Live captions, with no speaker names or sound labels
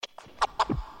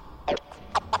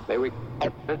May we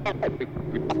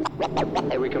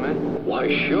come in? Why,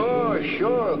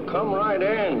 sure. Come right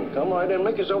in. Come right in.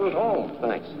 Make yourself at home.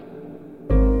 Thanks.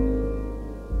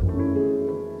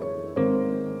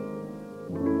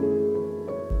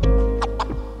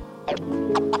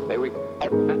 May we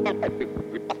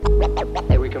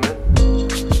come in?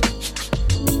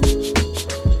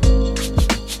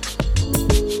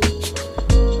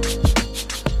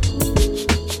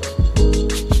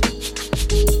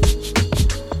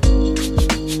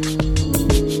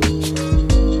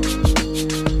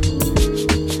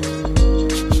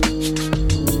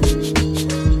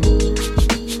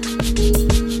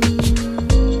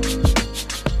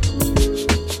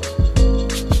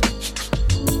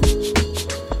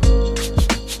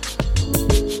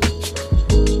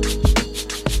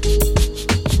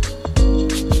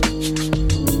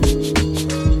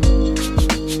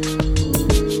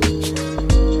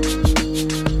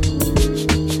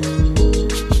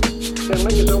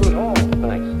 Make yourself at home.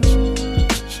 Thanks.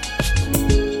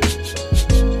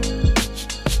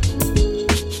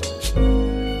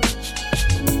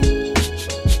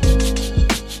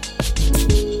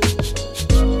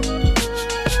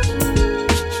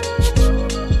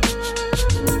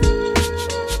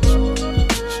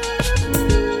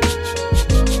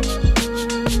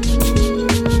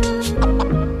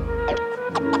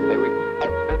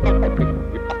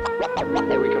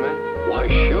 May we come in? Why,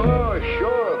 sure.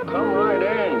 Come right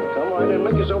in. Come right in.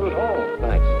 Make yourself at home.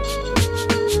 Thanks.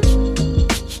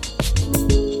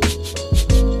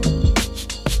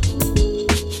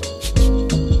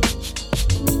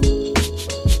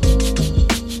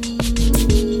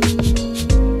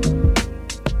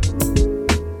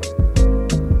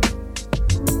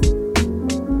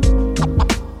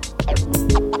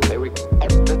 May we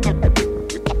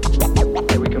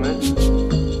come in?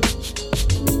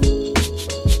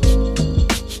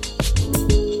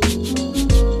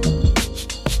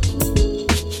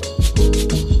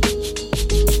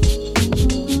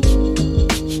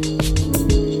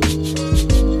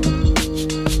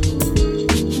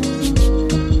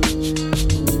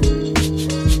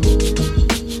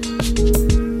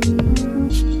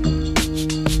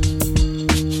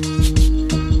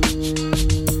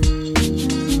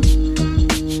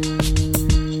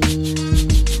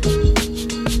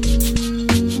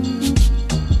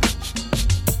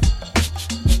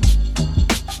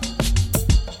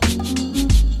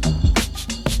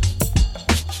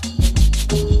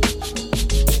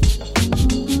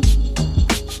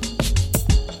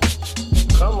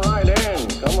 Come right in.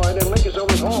 Come right in. Make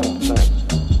yourself at home. Thanks.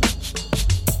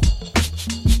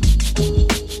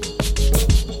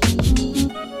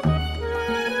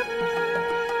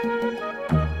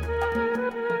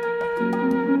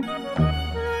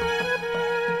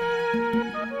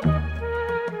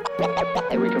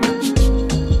 May we come in?